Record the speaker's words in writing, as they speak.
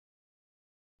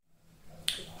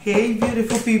Hey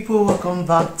beautiful people, welcome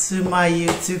back to my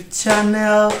YouTube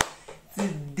channel.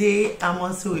 Today I'm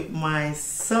also with my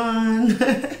son.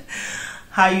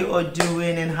 How you all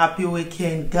doing and happy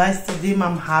weekend, guys? Today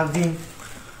I'm having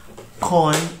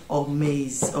corn or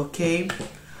maize. Okay,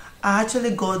 I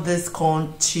actually got this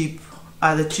corn cheap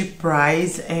at a cheap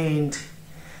price, and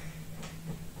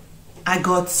I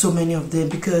got so many of them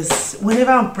because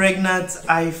whenever I'm pregnant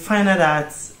I find out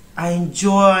that I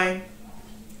enjoy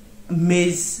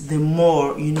maize the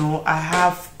more, you know. I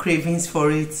have cravings for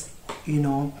it, you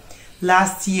know.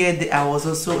 Last year I was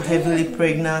also heavily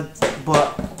pregnant,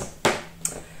 but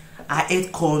I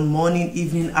ate corn morning,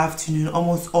 evening, afternoon,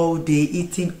 almost all day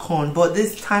eating corn. But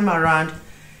this time around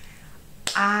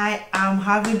I am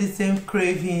having the same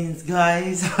cravings,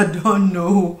 guys. I don't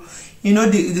know, you know,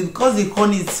 because the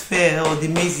corn is fair or the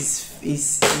maize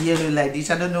is yellow like this.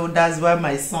 I don't know, that's why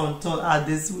my son turned out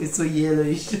this way, so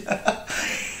yellowish.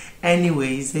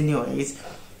 anyways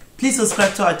please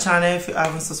subscribe to our channel if you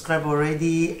haven't subscribed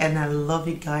already, and I love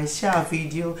you guys. Share our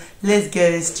video. Let's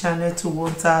get this channel to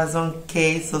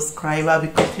 1000k subscriber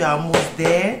because you are almost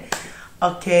there.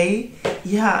 Okay,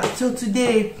 yeah, so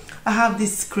today I have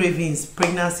these cravings,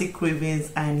 pregnancy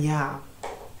cravings, and yeah,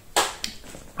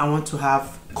 I want to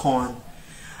have corn.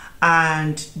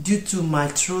 And due to my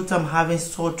throat, I'm having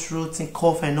sore throat and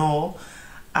cough and all,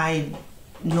 I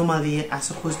normally are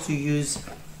supposed to use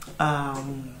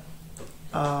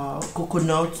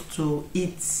coconut to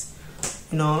eat,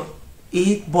 you know,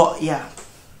 but yeah,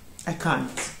 I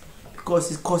can't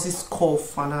because it causes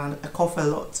cough, and I cough a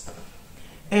lot.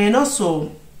 And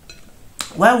also,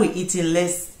 while we're eating,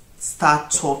 let's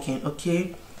start talking.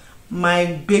 Okay, my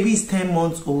baby is 10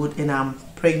 months old and I'm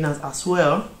pregnant as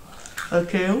well.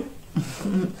 Okay,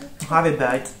 have a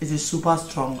bite. It is super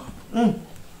strong.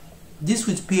 This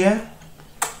with pear.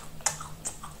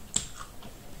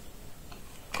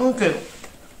 Okay,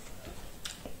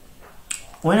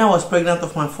 when I was pregnant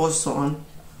of my first son,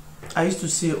 I used to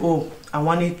say, oh, I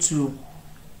wanted to,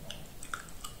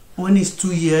 when it's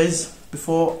 2 years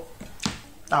before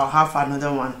I'll have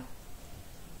another one,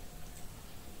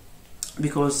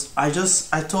 because I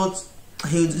thought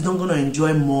he's not gonna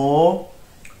enjoy more,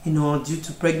 you know, due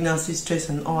to pregnancy stress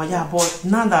and all. Yeah, but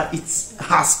now that it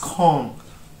has come,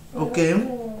 okay,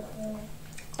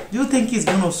 do you think he's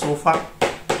gonna suffer?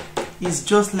 It's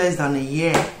just less than a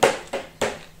year.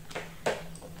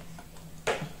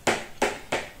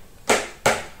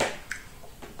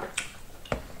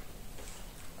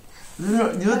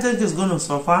 Do you think he's gonna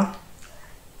suffer?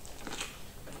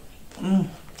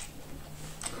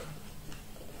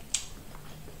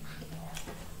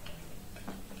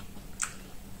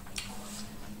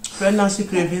 Pregnancy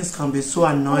cravings can be so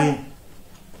annoying.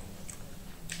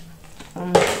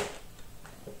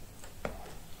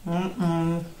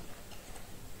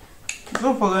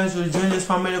 Don't forget to join this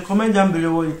family. Comment down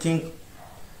below what you think.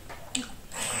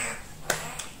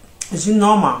 Is it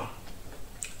normal?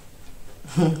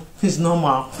 It's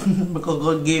normal because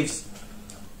God gives.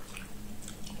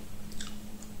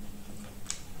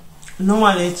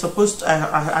 Normally it's supposed to,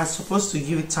 I supposed to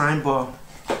give it time, but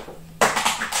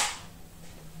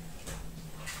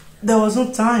there was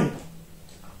no time.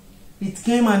 It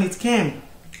came and it came.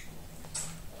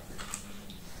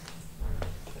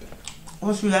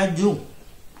 What should I do?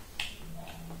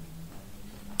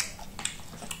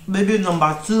 Baby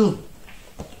number 2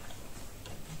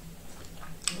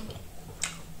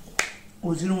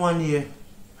 within 1 year.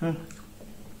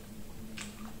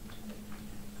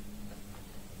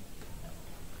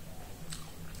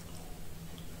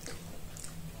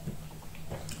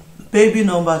 Baby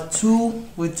number 2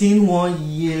 within 1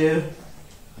 year.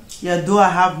 Yeah, though I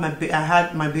had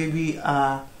my baby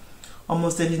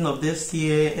almost ending of this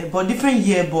year, but different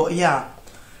year, but yeah,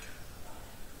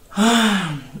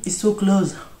 it's so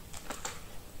close.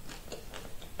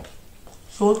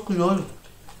 So close.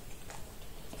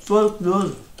 So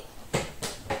close.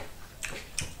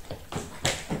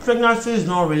 Pregnancy is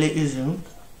not really easy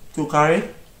to carry,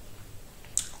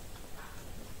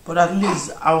 but at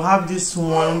least I'll have this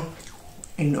one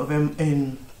in November,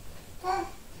 in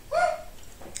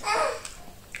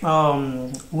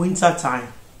winter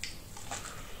time.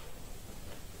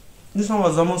 This one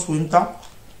was almost winter,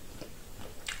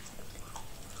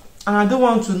 and I don't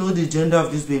want to know the gender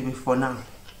of this baby for now.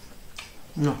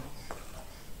 No,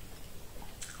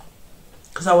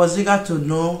 because I was eager to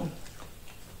know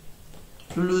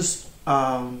Lulu's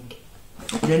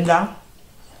gender.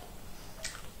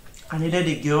 I needed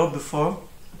a girl before.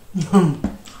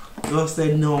 God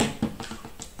said no,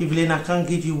 Evelyn, I can't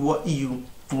give you what you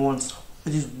want.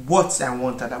 It is what I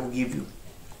want that I will give you.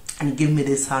 And he gave me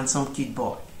this handsome kid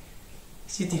boy.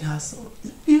 She did handsome.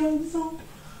 You handsome?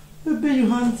 Baby, you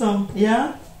handsome,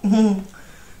 yeah?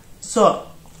 So,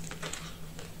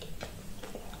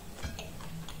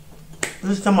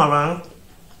 this time around,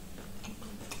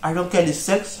 I don't care the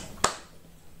sex.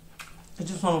 I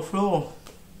just want to flow.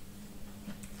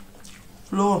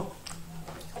 Flow.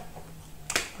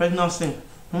 Pregnancy.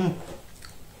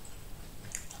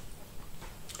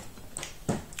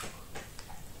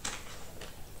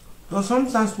 So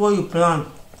sometimes what you plan,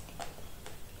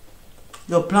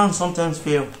 your plans sometimes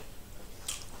fail.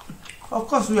 Of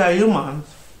course, we are humans.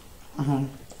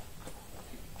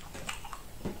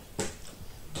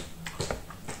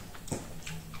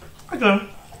 Okay,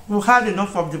 we've had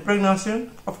enough of the pregnancy.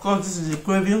 Of course, this is the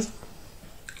cravings.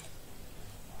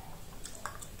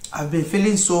 I've been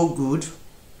feeling so good.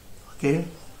 Okay,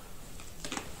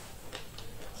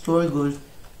 so good.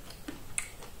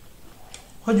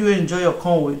 What do you enjoy your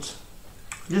corn with?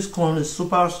 This corn is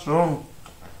super strong.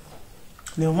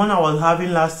 The one I was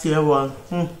having last year was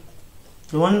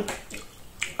the one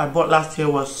I bought last year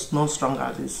was not strong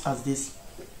as this.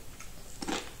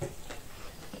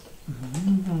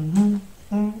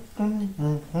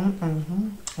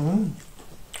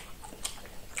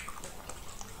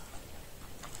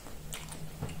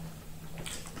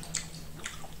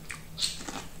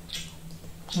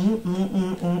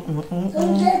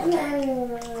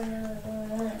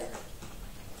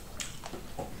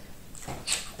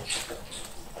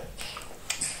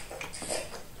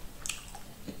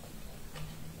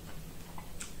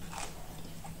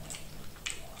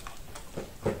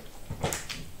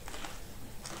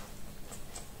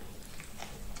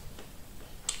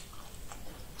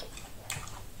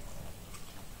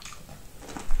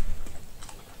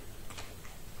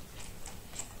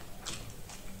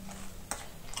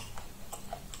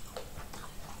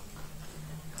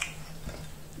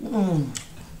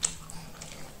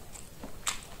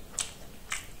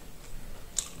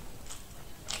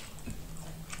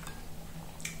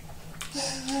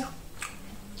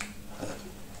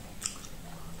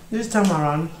 This time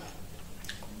around,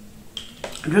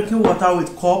 drinking water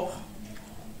with cup,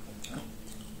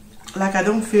 like I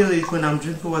don't feel it when I'm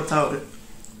drinking water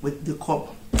with the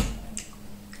cup.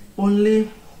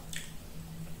 Only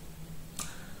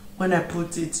when I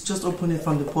put it, just open it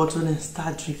from the bottle and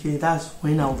start drinking, that's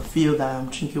when I'll feel that I'm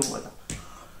drinking water.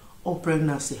 Oh,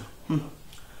 pregnancy.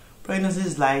 Pregnancy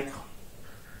is like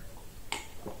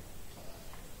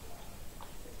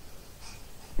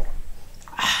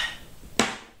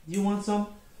do you want some?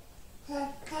 Do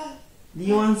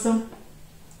you want some?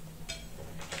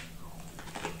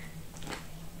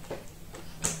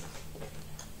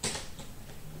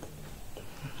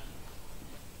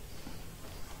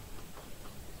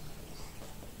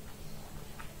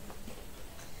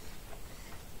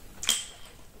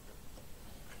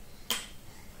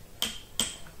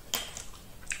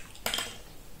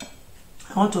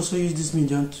 I want to also use this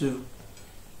medium to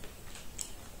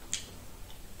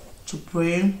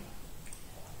pray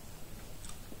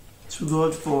to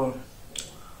God for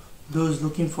those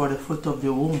looking for the fruit of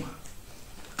the womb.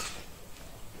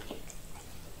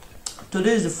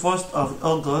 Today is the 1st of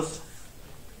August.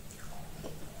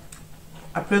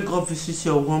 I pray God visits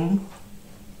your womb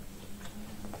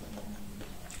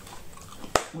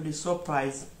with a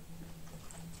surprise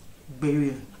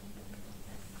baby.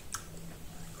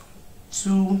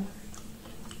 2,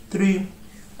 3,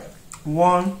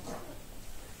 1.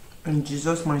 In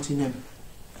Jesus' mighty name.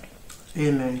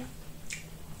 Amen.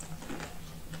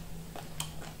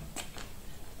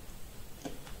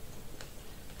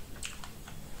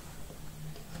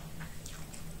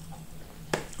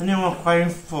 Anyone crying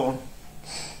for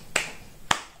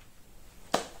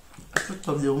the fruit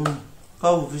of the womb,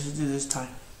 God will visit you this time.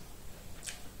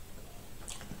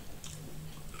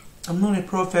 I'm not a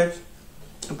prophet,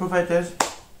 a prophetess,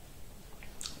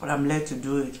 but I'm led to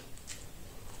do it.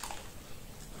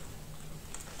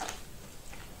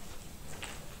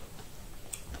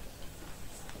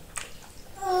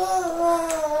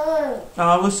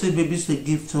 I always say baby's a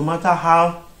gift, no matter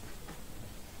how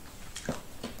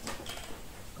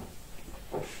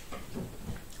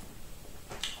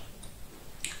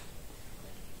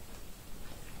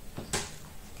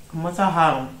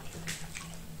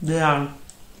they are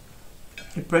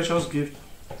a precious gift.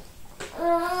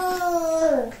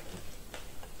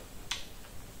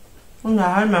 When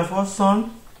I had my first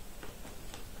son,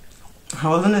 I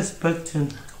wasn't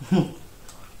expecting.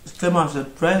 It came as a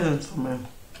present for me.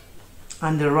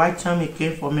 And the right time it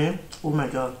came for me, oh my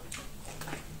God.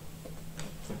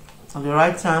 At the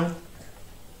right time,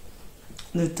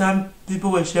 the time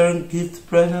people were sharing gifts,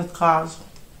 presents, cards,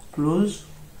 clothes,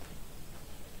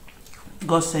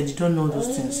 God said you don't know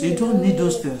those things. You don't need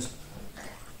those things.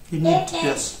 You need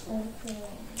this.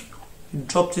 He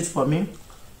dropped it for me.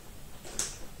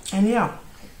 And yeah,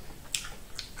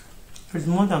 it's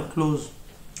more than clothes.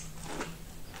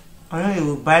 I know he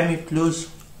will buy me clothes,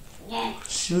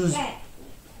 shoes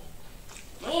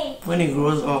when he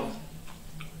grows up.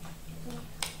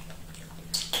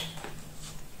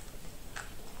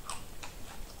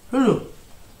 Hello,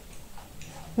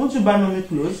 won't you buy mommy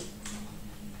clothes?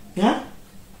 Yeah?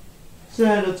 Say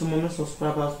hello to mommy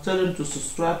subscribers. Tell them to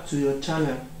subscribe to your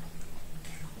channel.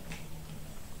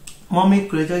 Mommy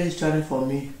created this channel for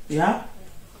me. Yeah?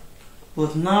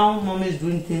 But now mommy is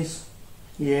doing things.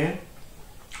 Yeah?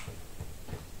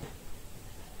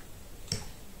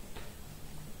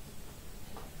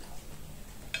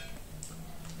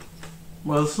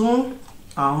 Well, soon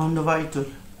I'll hand over it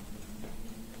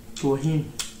to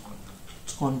him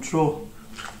to control.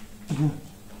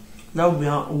 That will be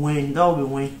a win. That will be a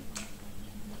win.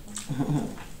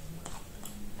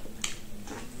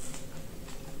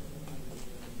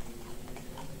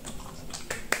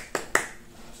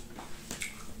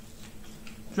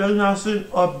 Pregnancy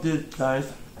update,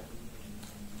 guys.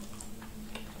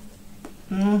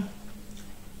 I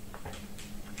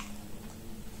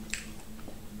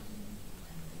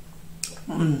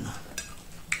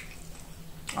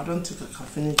don't think I can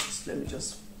finish this. Let me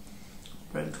just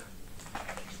break.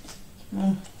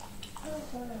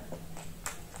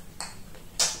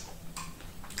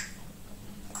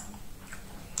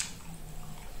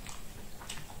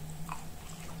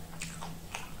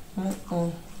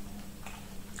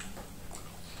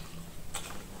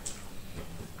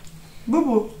 Boo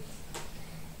boo.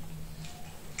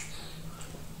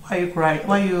 Why are you crying?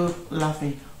 Why are you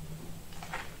laughing?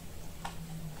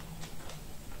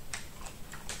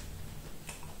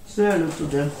 Say hello to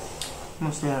them.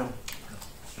 Must say hello.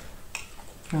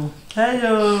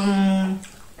 Hello.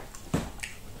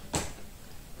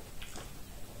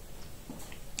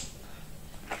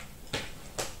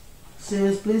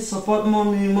 Says please support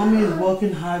mommy. Mommy is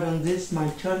working hard on this my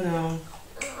channel.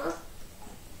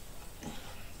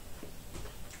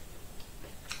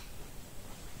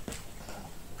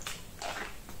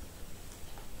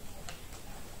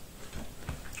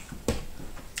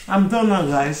 I'm done now,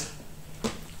 guys.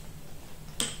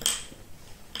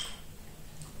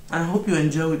 I hope you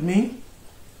enjoy with me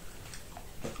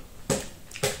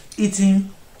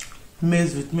eating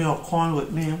maize with me or corn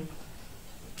with me.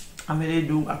 I really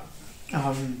do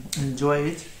enjoy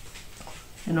it.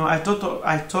 You know, I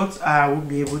thought I would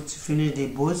be able to finish the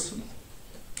both,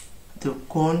 the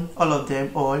corn, all of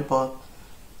them all, but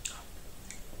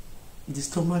the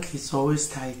stomach is always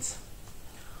tight.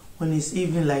 When it's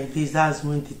even like this, that's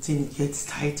when the thing gets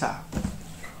tighter.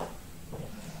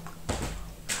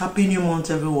 Happy new month,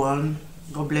 everyone.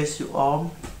 God bless you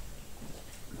all.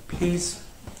 Please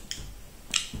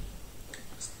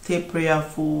stay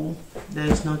prayerful. There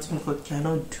is nothing God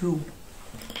cannot do.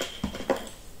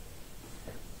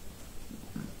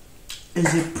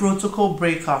 Is a protocol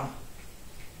breaker.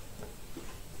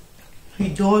 He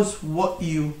does what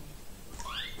you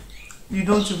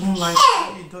don't even like,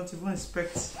 you don't even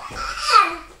expect.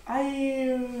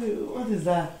 What is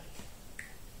that?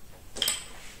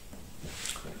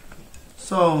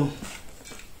 So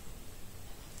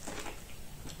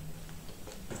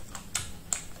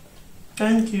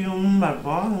thank you. Bye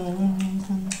bye.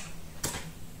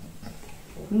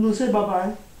 You go say bye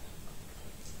bye.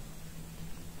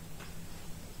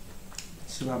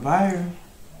 Say bye bye.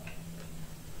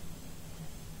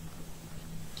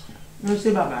 You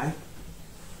say bye bye.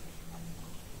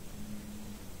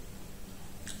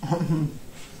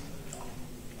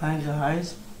 Bye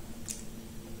guys.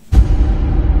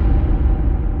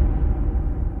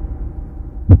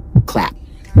 Clap.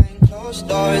 Closed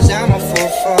doors, I'm a fool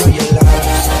for your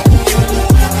love.